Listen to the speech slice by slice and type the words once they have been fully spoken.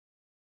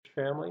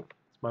family.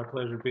 It's my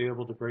pleasure to be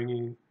able to bring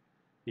you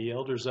the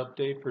Elders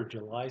Update for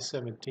July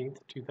 17th,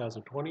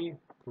 2020,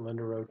 the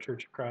Linder Road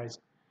Church of Christ.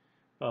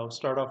 I'll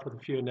start off with a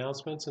few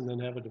announcements and then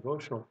have a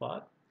devotional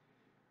thought.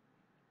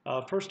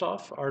 First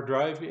off, our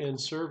drive-in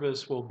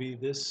service will be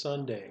this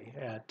Sunday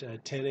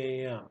at 10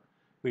 a.m.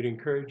 We'd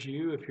encourage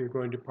you, if you're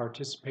going to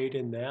participate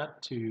in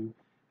that, to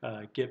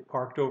get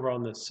parked over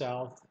on the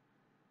south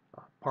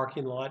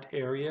parking lot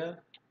area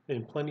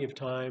in plenty of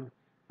time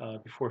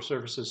before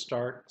services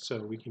start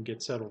so we can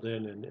get settled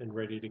in and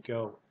ready to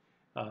go.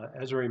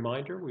 As a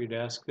reminder, we'd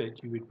ask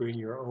that you would bring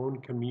your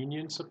own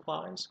communion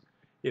supplies.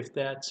 If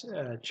that's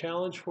a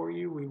challenge for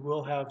you, we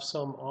will have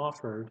some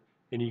offered,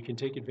 and you can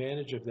take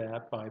advantage of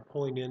that by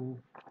pulling in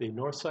the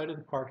north side of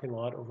the parking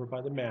lot over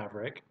by the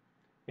Maverick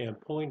and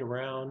pulling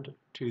around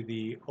to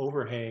the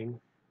overhang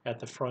at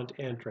the front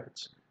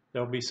entrance.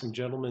 There'll be some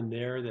gentlemen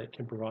there that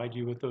can provide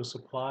you with those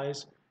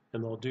supplies,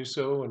 and they'll do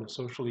so in a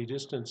socially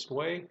distanced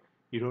way.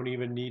 You don't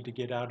even need to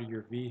get out of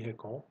your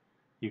vehicle.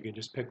 You can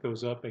just pick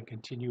those up and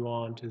continue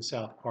on to the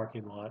south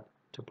parking lot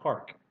to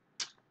park.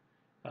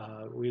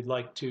 We'd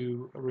like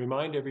to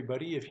remind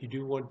everybody, if you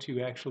do want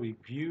to actually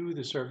view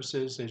the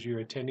services as you're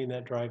attending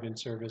that drive-in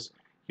service,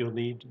 you'll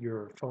need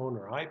your phone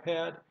or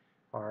iPad.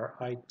 Our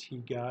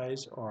IT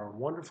guys are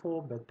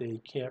wonderful, but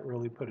they can't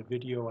really put a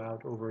video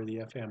out over the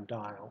FM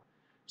dial.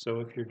 So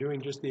if you're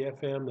doing just the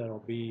FM, that'll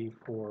be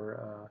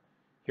for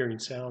hearing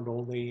sound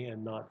only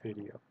and not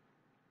video.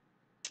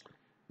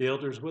 The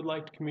elders would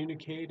like to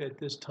communicate at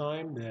this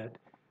time that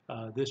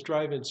this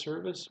drive-in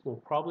service will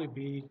probably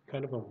be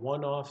kind of a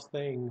one-off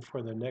thing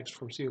for the next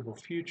foreseeable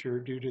future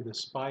due to the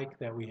spike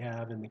that we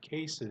have in the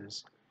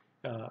cases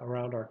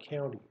around our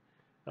county.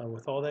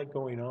 With all that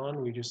going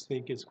on, we just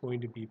think it's going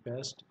to be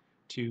best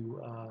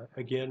to,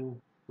 again,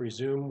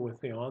 resume with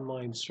the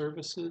online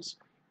services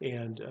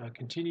and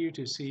continue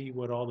to see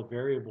what all the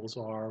variables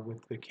are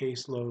with the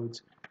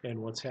caseloads and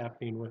what's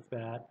happening with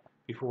that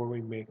before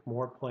we make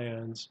more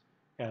plans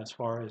as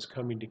far as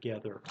coming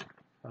together.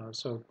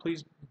 So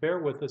please bear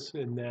with us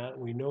in that.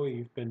 We know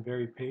you've been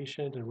very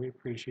patient and we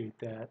appreciate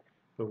that,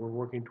 but we're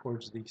working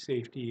towards the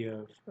safety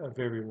of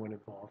everyone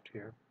involved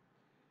here.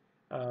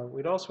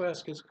 We'd also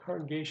ask as a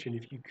congregation,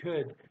 if you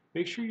could,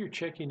 make sure you're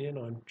checking in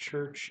on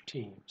church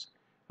teams.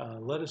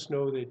 Let us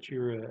know that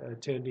you're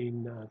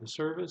attending the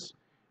service,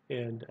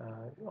 and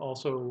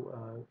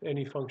also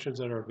any functions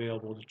that are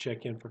available to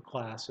check in for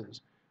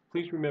classes.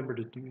 Please remember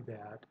to do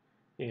that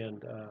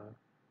and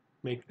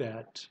make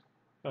that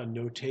a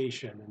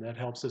notation, and that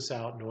helps us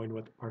out knowing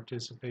what the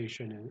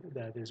participation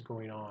that is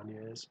going on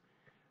is.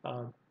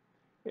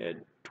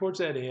 And towards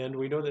that end,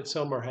 we know that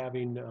some are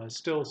having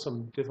still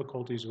some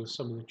difficulties with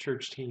some of the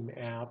church team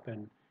app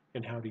and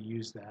how to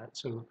use that.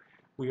 So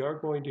we are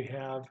going to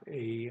have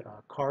a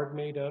card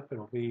made up.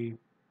 It'll be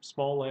a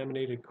small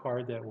laminated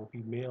card that will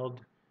be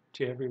mailed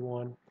to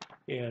everyone,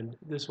 and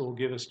this will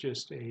give us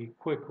just a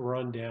quick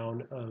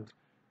rundown of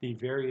the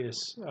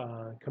various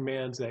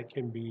commands that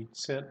can be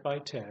sent by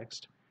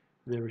text,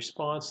 the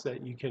response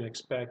that you can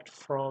expect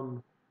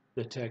from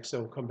the text that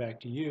will come back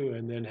to you,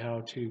 and then how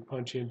to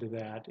punch into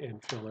that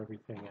and fill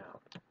everything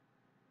out.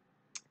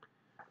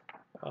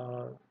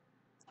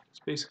 That's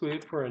basically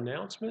it for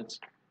announcements.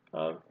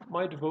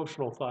 My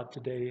devotional thought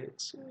today,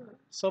 it's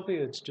something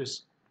that's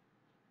just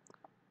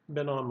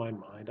been on my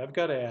mind. I've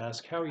got to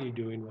ask, how are you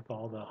doing with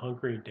all the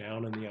hunkering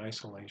down and the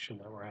isolation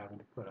that we're having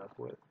to put up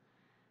with?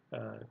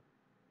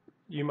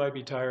 You might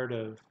be tired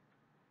of,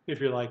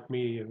 if you're like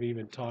me, of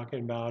even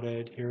talking about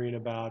it, hearing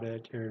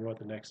what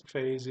the next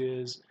phase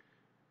is,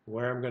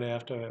 where I'm going to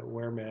have to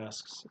wear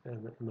masks,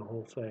 and the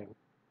whole thing.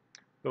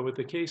 But with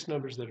the case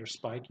numbers that are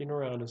spiking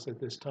around us at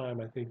this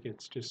time, I think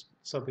it's just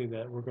something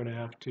that we're going to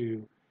have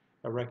to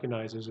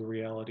recognize as a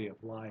reality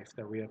of life,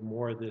 that we have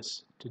more of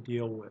this to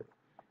deal with.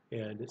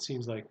 And it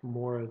seems like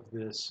more of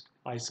this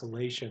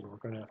isolation we're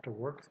going to have to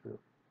work through.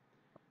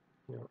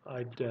 You know,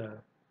 I'd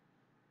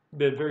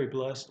been very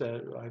blessed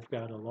that I've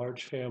got a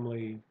large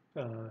family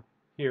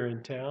here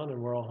in town,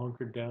 and we're all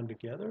hunkered down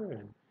together,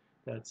 and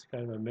that's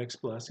kind of a mixed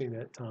blessing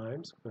at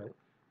times, but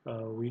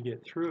we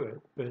get through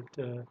it.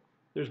 But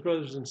there's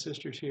brothers and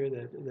sisters here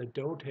that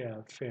don't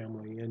have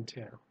family in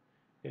town,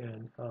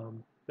 and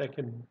that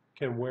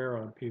can wear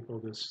on people,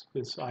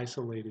 this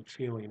isolated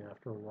feeling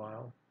after a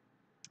while.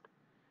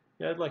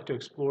 And I'd like to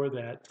explore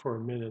that for a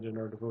minute in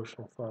our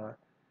devotional thought.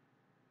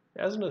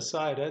 As an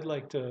aside, I'd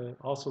like to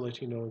also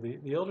let you know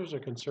the elders are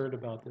concerned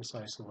about this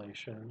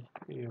isolation.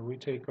 You know, we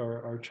take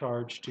our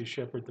charge to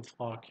shepherd the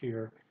flock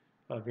here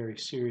very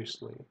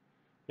seriously.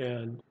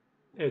 And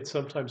it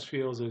sometimes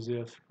feels as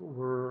if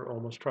we're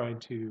almost trying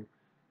to,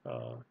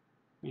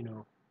 you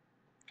know,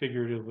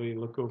 figuratively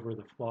look over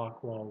the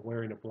flock while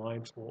wearing a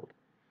blindfold.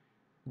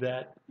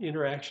 That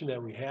interaction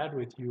that we had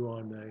with you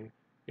on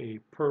a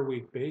per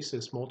week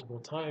basis multiple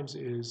times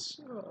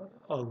is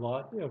a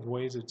lot of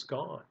ways it's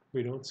gone.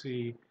 We don't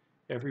see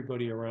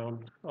everybody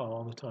around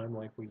all the time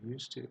like we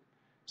used to.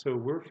 So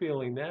we're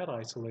feeling that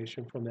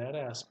isolation from that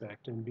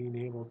aspect, and being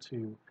able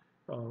to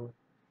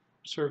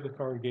serve the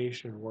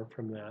congregation and work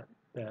from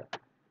that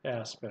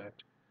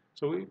aspect.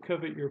 So we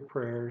covet your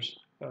prayers,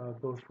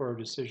 both for our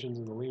decisions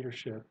in the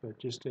leadership, but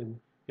just in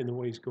the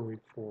ways going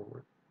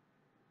forward.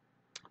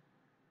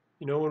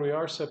 You know, when we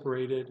are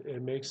separated,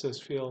 it makes us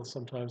feel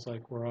sometimes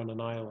like we're on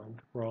an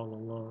island, we're all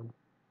alone.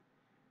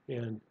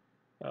 And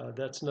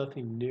that's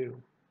nothing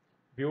new.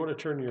 If you want to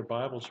turn your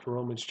Bibles to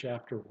Romans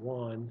chapter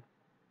 1,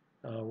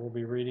 we'll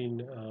be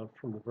reading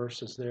from the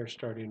verses there,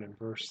 starting in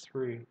verse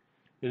 3.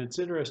 And it's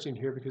interesting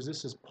here because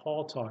this is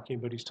Paul talking,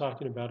 but he's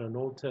talking about an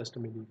Old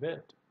Testament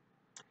event.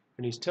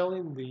 And he's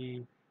telling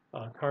the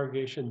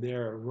congregation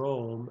there at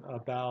Rome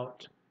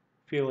about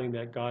feeling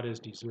that God has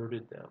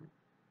deserted them.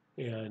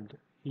 And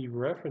he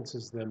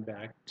references them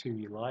back to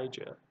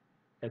Elijah.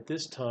 At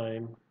this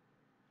time,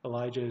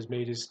 Elijah has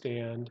made his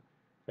stand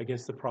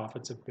against the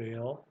prophets of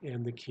Baal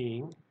and the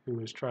king who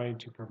is trying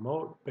to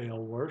promote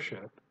Baal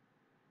worship,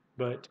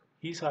 but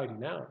he's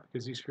hiding out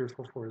because he's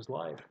fearful for his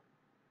life.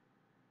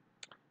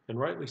 And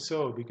rightly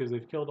so, because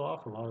they've killed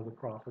off a lot of the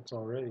prophets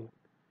already.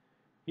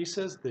 He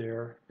says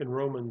there in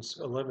Romans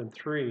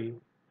 11:3,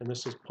 and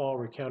this is Paul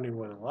recounting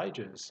what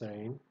Elijah is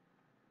saying,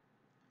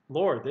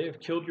 Lord, they have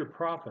killed your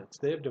prophets,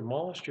 they have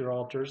demolished your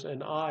altars,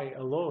 and I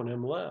alone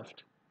am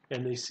left,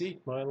 and they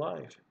seek my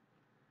life.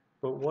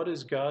 But what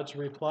is God's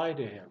reply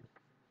to him?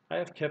 I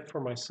have kept for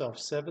myself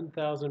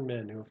 7,000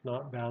 men who have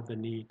not bowed the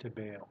knee to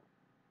Baal.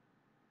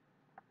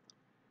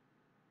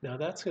 Now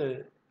that's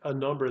a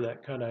number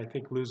that kind of, I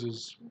think,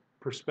 loses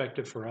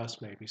perspective for us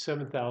maybe.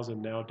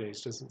 7,000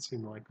 nowadays doesn't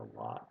seem like a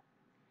lot.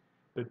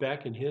 But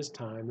back in his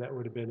time, that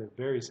would have been a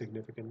very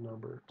significant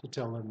number to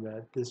tell him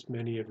that this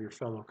many of your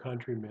fellow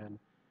countrymen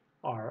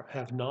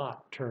have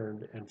not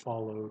turned and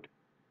followed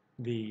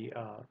the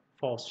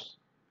false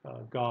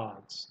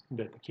gods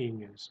that the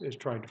king is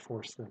trying to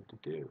force them to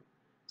do.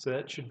 So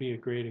that should be a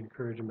great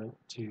encouragement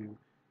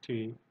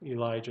to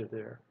Elijah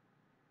there.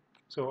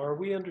 So are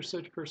we under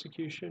such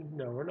persecution?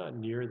 No, we're not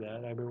near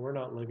that. I mean, we're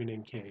not living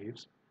in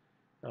caves.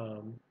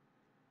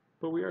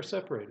 But we are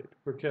separated.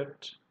 We're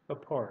kept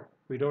apart.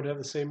 We don't have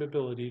the same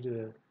ability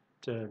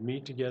to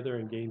meet together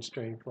and gain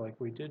strength like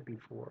we did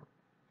before.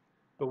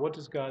 But what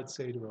does God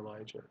say to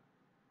Elijah?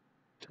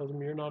 He tells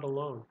him, you're not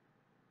alone.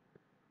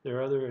 There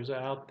are others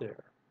out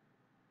there.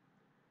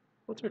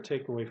 What's our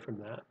takeaway from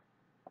that?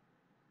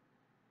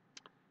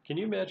 Can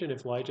you imagine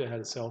if Elijah had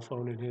a cell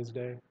phone in his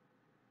day?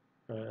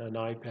 An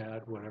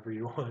iPad, whatever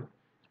you want.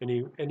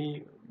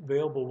 Any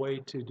available way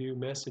to do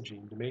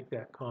messaging, to make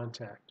that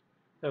contact.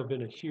 That would have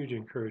been a huge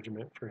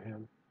encouragement for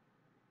him.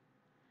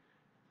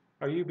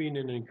 Are you being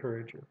an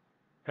encourager?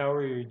 How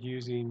are you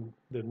using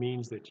the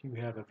means that you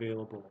have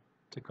available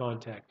to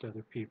contact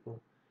other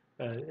people?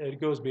 It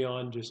goes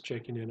beyond just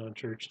checking in on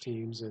church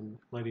teams and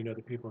letting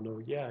other people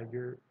know, yeah,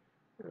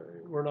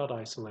 we're not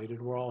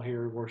isolated. We're all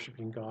here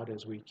worshiping God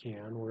as we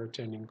can. We're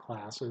attending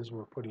classes.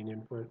 We're putting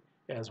input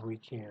as we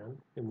can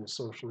in the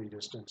socially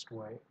distanced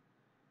way.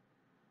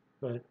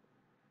 But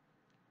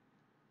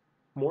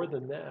more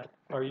than that,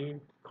 are you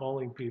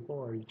calling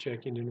people? Are you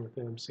checking in with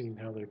them, seeing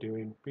how they're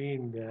doing,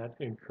 being that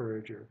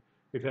encourager?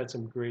 We've had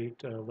some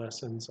great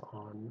lessons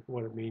on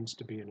what it means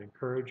to be an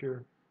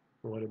encourager,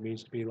 what it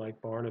means to be like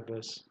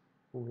Barnabas,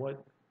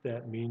 what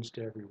that means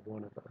to every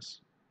one of us.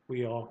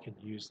 We all can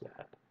use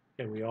that,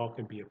 and we all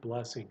can be a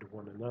blessing to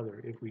one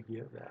another if we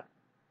give that.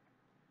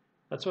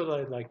 That's what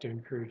I'd like to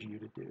encourage you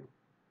to do.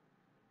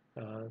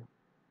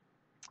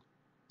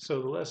 So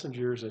the lesson's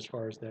yours as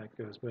far as that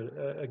goes. But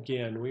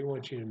again, we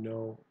want you to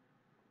know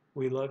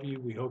we love you.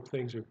 We hope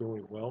things are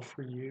going well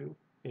for you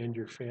and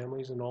your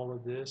families and all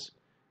of this.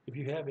 If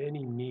you have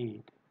any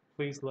need,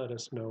 please let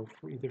us know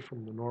either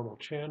from the normal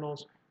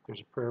channels.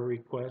 There's a prayer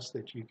request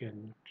that you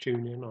can get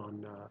in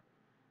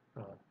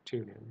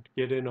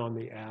on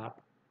the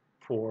app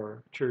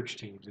for church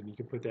teams, and you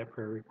can put that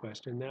prayer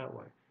request in that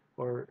way.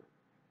 Or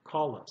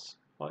call us,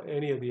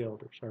 any of the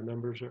elders. Our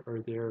numbers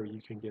are there, or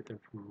you can get them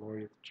from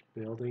Lori at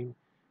the building,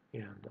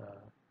 and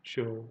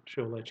she'll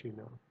let you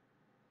know.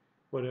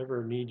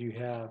 Whatever need you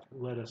have,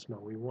 let us know.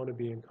 We want to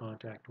be in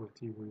contact with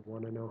you. We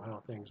want to know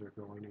how things are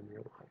going in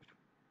your life.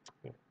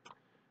 Okay.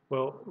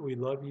 Well, we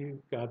love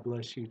you. God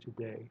bless you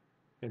today,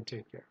 and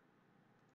take care.